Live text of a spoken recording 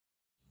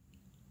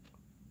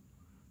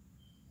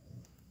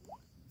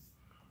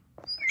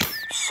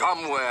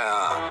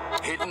Somewhere,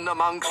 hidden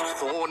amongst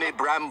thorny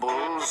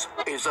brambles,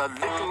 is a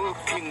little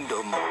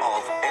kingdom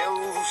of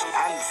elves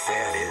and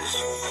fairies.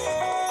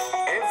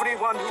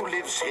 Everyone who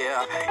lives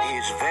here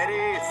is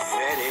very,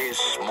 very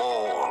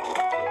small.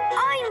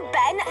 I'm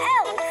Ben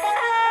Elf.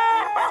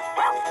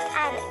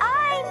 And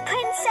I'm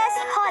Princess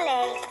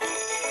Holly.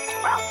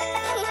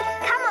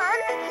 Come on,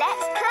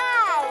 let's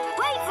play.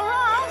 Wait for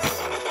us.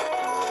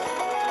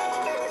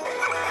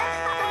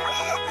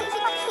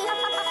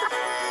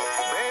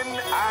 Ben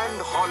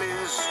and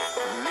Holly's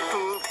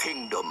Little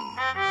Kingdom.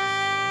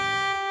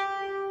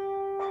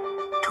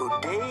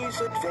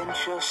 Today's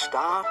adventure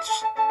starts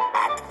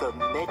at the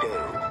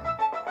meadow.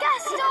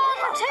 Gaston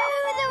to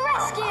the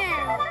rescue!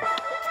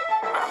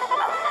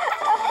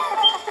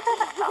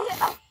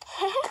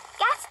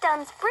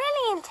 Gaston's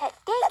brilliant at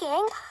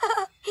digging.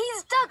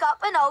 He's dug up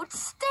an old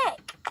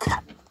stick.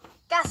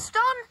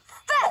 Gaston,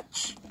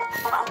 fetch!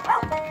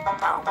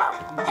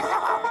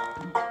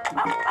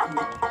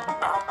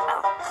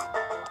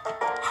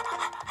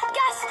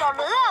 Gaston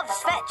loves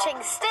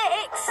fetching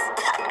sticks.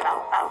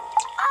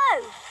 Oh,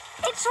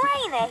 it's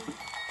raining.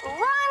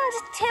 Wand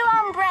to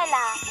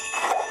umbrella.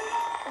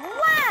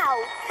 Wow!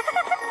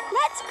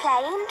 Let's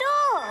play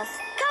indoors.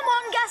 Come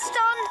on,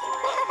 Gaston.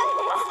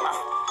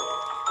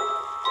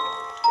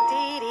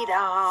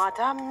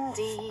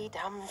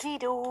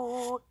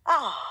 Dee-dee-da-dum-dee-dum-dee-doo.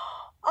 Ah,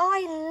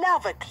 I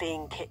love a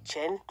clean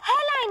kitchen.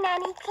 Hello,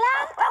 Nanny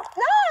Clam.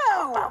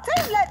 No!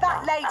 Don't let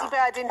that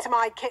ladybird into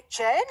my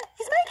kitchen.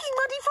 He's making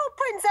muddy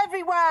footprints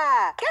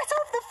everywhere. Get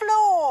off the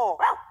floor.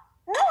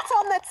 Not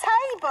on the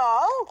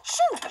table.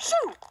 Shoot,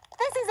 shoot.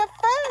 This is a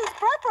food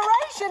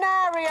preparation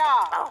area.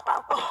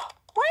 Oh,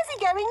 where's he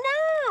going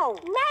now?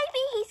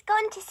 Maybe he's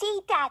gone to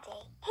see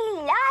Daddy. He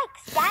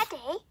likes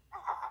Daddy.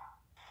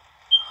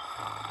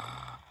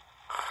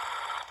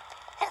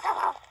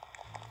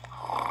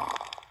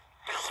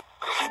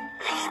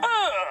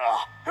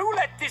 Who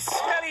let this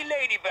smelly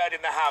ladybird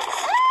in the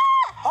house?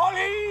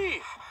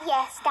 Holly!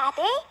 Yes,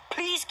 Daddy.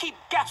 Please keep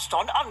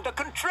Gaston under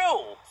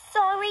control.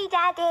 Sorry,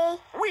 Daddy.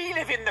 We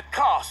live in the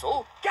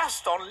castle.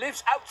 Gaston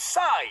lives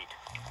outside.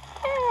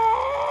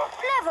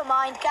 Never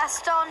mind,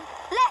 Gaston.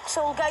 Let's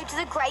all go to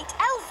the great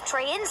elf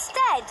tree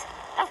instead.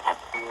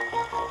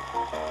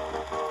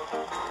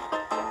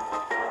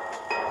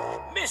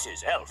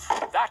 Mrs. Elf,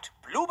 that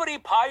blueberry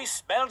pie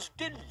smells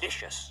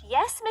delicious.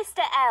 Yes,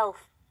 Mr.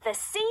 Elf. The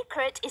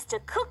secret is to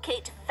cook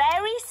it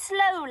very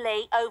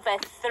slowly over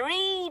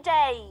 3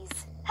 days.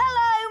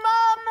 Hello,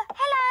 Mum.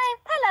 Hello.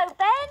 Hello,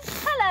 Ben.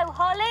 Hello,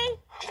 Holly.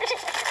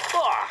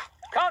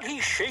 Can't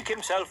he shake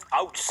himself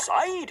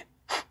outside?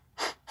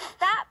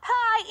 That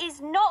pie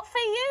is not for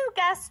you,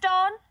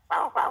 Gaston.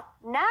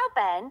 Now,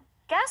 Ben,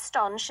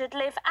 Gaston should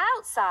live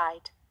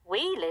outside.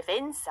 We live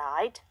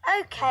inside.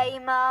 OK,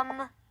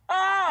 Mum.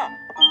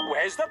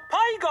 Where's the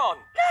pie gone?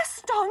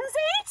 Gaston's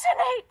eaten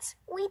it.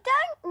 We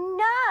don't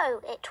know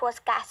it was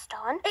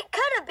Gaston. It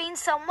could have been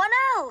someone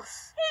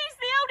else. He's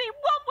the only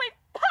one with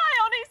pie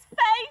on his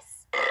face.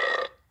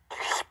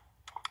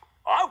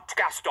 Out,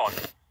 Gaston.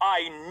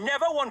 I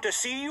never want to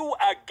see you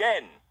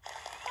again.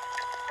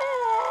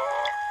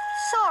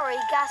 Sorry,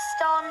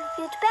 Gaston.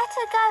 You'd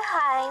better go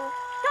home.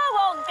 Go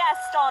on,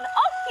 Gaston.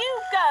 Off you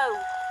go.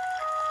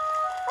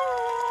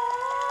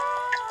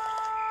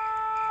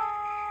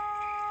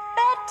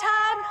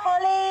 Bedtime,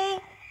 Holly.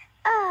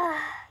 Ah,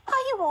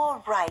 Are you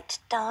all right,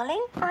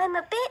 darling? I'm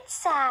a bit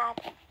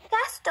sad.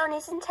 Gaston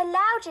isn't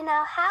allowed in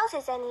our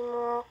houses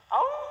anymore.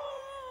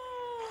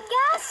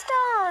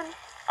 Gaston!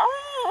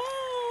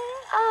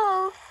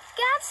 Oh,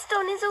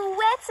 Gaston is all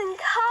wet and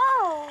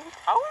cold.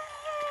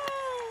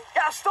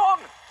 Gaston,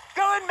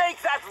 go and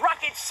make that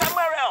racket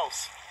somewhere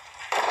else.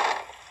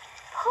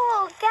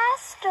 Poor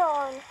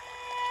Gaston.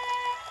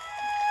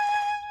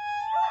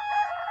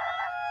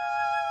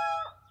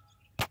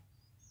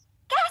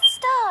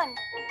 Gaston!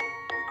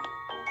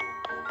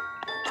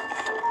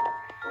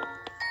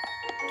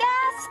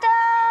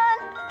 Gaston!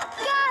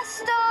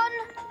 Gaston!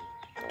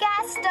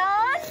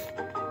 Gaston!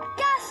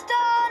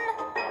 Gaston!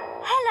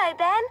 Hello,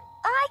 Ben.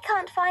 I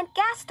can't find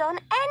Gaston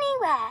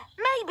anywhere.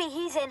 Maybe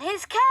he's in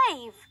his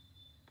cave.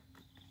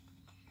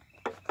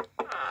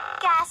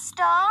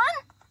 Gaston?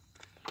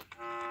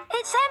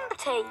 It's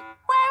empty.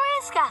 Where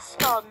is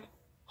Gaston?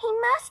 He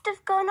must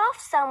have gone off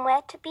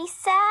somewhere to be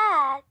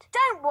sad.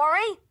 Don't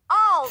worry.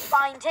 I'll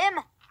find him.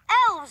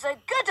 Elves are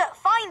good at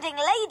finding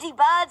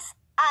ladybirds,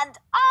 and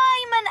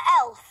I'm an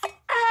elf.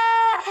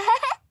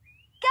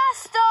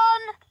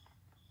 Gaston!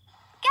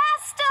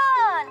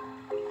 Gaston!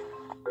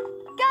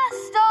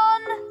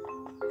 Gaston!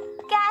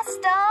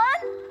 Gaston?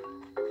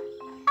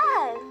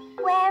 Oh,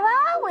 where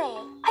are we?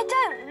 I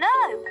don't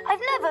know.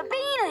 I've never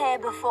been here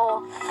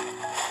before.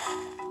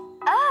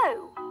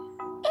 Oh,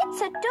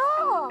 It's a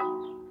door.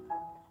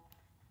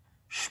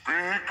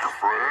 Speak,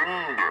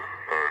 friend,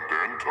 and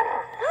enter.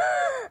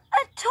 a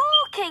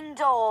talking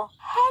door.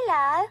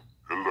 Hello.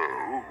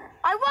 Hello.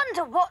 I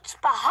wonder what's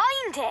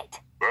behind it.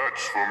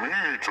 That's for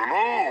me to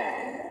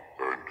know,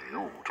 and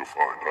you to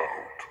find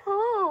out.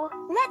 Ooh,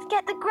 let's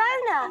get the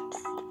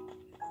grown-ups.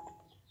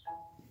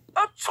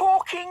 A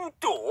talking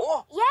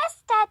door?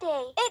 Yes,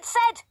 Daddy. It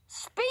said,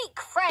 "Speak,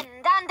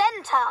 friend, and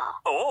enter."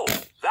 Oh,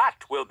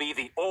 that will be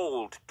the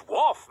old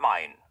dwarf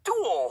mine.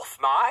 Dwarf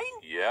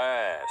mine?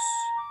 Yes.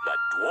 The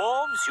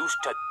dwarves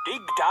used to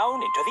dig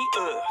down into the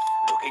earth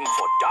looking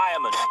for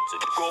diamonds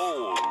and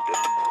gold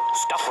and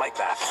stuff like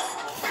that.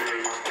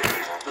 Dig,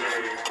 dig,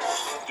 dig.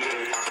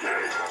 Dig,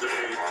 dig,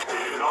 dig.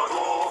 In our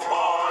dwarf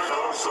mine,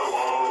 oh so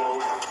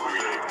old. We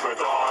dig for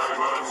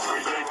diamonds, we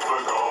dig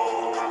for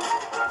gold.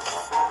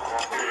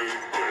 Dig,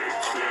 dig,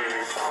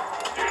 dig.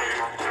 Dig,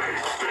 dig,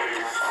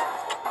 dig.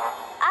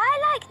 I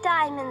like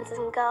diamonds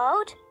and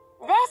gold.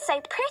 They're so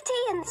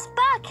pretty and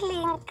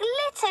sparkly and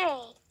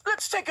glittery.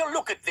 Let's take a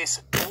look at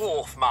this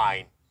dwarf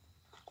mine.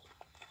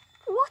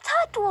 What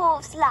are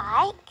dwarves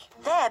like?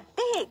 They're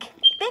big,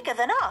 bigger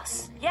than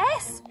us.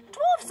 Yes,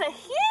 dwarves are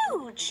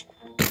huge.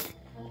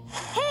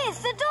 Here's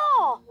the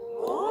door.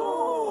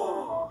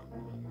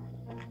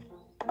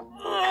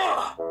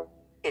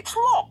 It's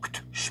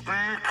locked.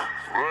 Speak,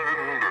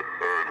 friend,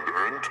 and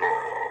enter.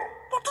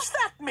 What does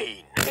that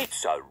mean?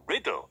 It's a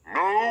riddle.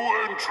 No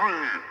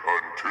entry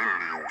until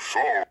you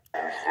solve the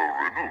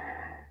riddle.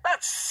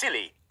 That's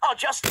silly. I'll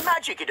just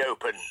magic it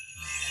open.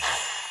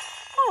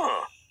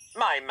 Huh.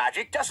 My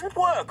magic doesn't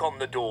work on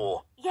the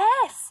door.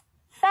 Yes,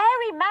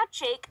 fairy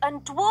magic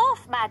and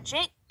dwarf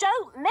magic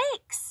don't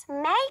mix.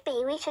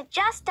 Maybe we should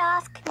just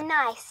ask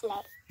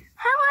nicely.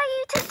 How are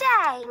you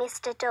today,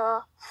 Mr.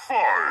 Door?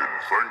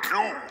 Fine, thank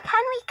you.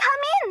 Can we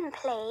come in,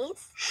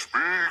 please?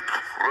 Speak,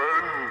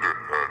 friend,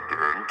 and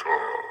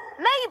enter.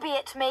 Maybe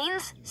it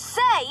means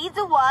say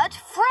the word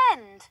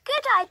friend.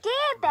 Good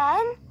idea,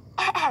 Ben.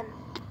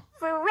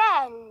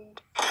 Friend.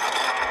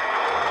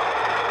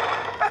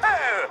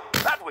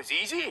 That was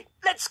easy.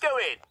 Let's go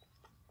in.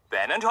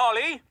 Ben and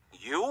Holly,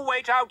 you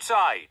wait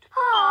outside.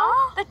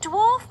 Aw, the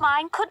dwarf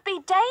mine could be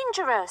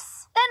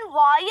dangerous. Then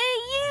why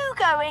are you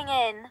going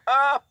in?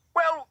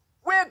 Well,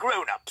 we're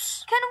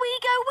grown-ups. Can we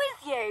go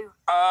with you?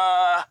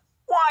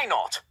 Why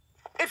not?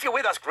 If you're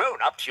with us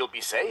grown-ups, you'll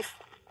be safe.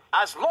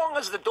 As long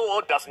as the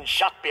door doesn't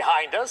shut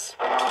behind us.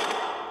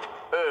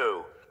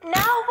 Oh.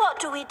 Now what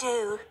do we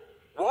do?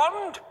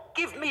 Wand,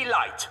 give me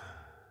light.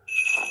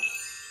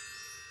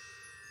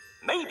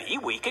 Maybe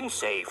we can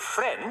say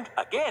friend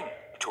again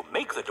to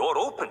make the door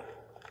open.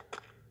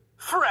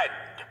 Friend.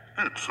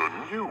 It's a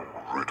new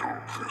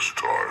riddle this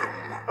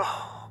time.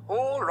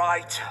 All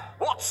right.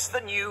 What's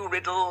the new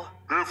riddle?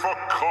 If a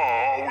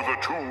car with a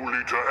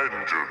 2-liter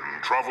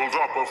engine travels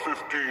up a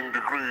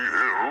 15-degree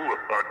hill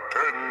at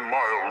 10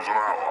 miles an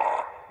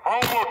hour,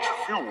 how much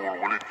fuel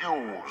will it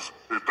use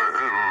if the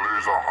hill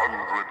is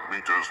 100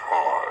 meters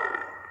high?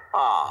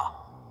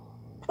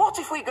 What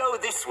if we go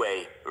this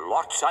way?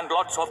 Lots and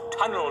lots of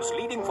tunnels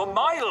leading for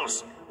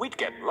miles. We'd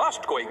get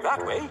lost going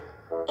that way.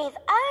 If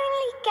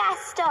only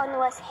Gaston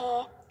was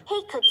here,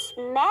 he could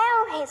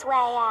smell his way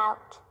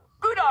out.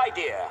 Good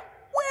idea.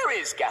 Where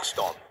is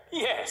Gaston?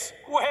 Yes,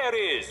 where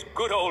is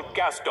good old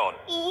Gaston?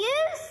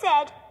 You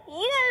said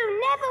you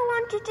never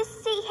wanted to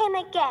see him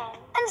again.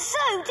 And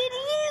so did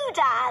you,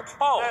 Dad.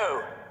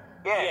 Oh,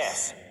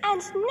 yes.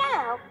 And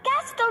now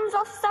Gaston's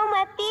off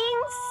somewhere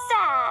being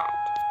sad.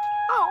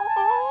 Oh.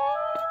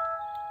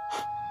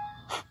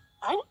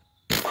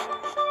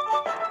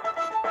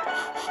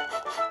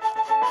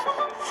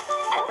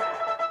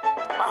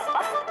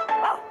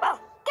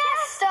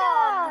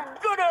 Gaston!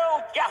 Good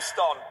old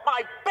Gaston,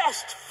 my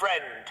best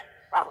friend.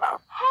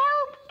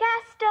 Help,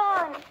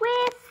 Gaston.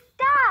 We're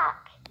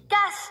stuck.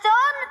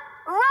 Gaston,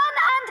 run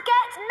and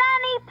get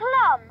Nanny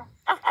Plum.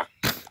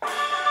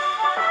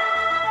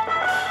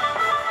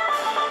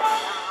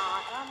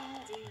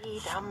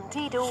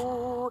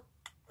 Dum-dee-dum-dee-doo.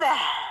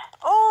 There.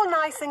 All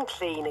nice and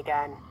clean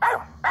again.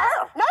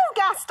 No,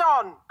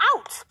 Gaston!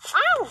 Out!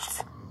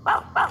 Out!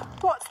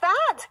 What's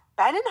that?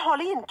 Ben and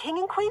Holly and King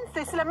and Queen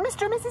Thistle and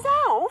Mr. and Mrs.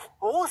 Elf?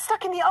 All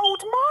stuck in the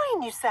old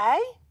mine, you say?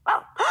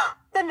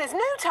 Then there's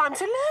no time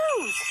to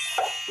lose.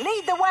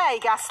 Lead the way,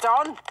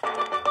 Gaston.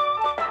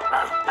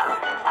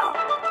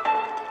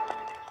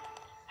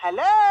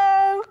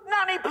 Hello?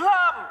 Nanny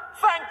Plum,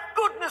 thank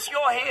goodness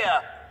you're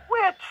here.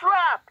 We're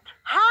trapped.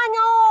 Hang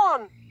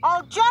on.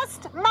 I'll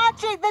just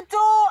magic the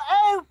door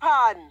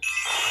open.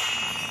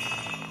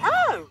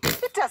 Oh,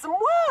 it doesn't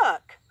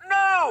work.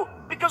 No,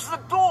 because the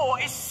door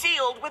is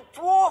sealed with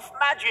dwarf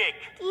magic.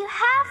 You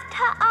have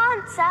to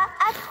answer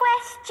a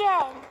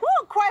question.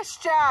 What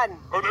question?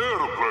 An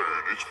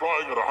aeroplane is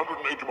flying at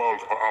 180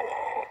 miles per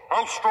hour.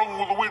 How strong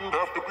will the wind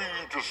have to be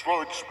to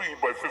slow its speed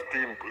by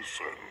 15%?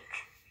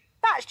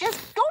 That's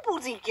just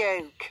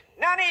gobbledygook.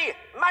 Nanny,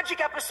 magic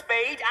up a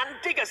spade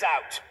and dig us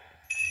out.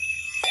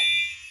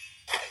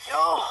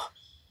 Oh.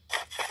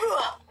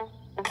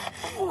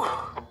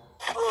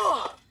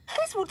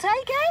 This will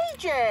take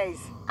ages.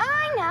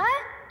 I know.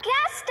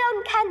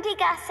 Gaston can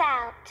dig us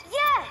out.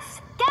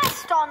 Yes,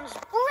 Gaston's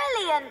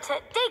brilliant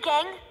at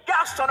digging.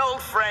 Gaston,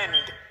 old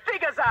friend,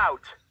 dig us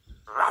out.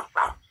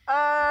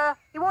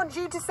 He wants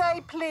you to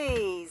say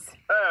please.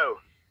 Oh,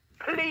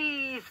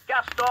 please,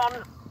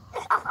 Gaston.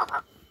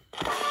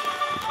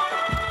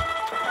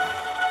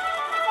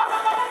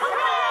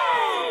 Hooray!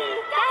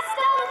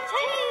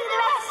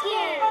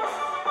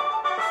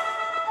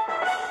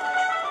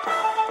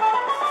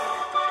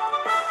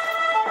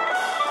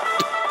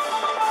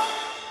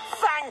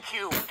 Thank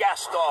you,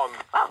 Gaston.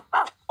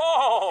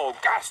 Oh,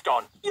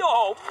 Gaston,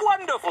 you're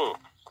wonderful.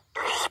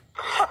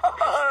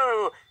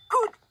 Oh,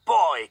 good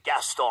boy,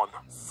 Gaston.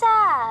 So,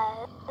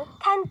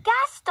 can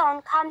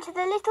Gaston come to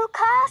the little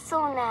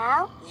castle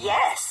now?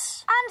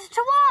 Yes. And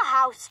to our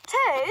house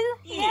too.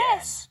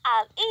 Yes.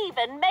 I'll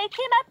even make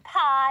him a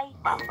pie.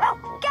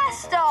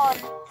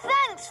 Gaston,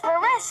 thanks for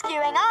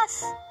rescuing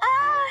us.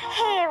 Our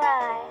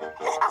hero.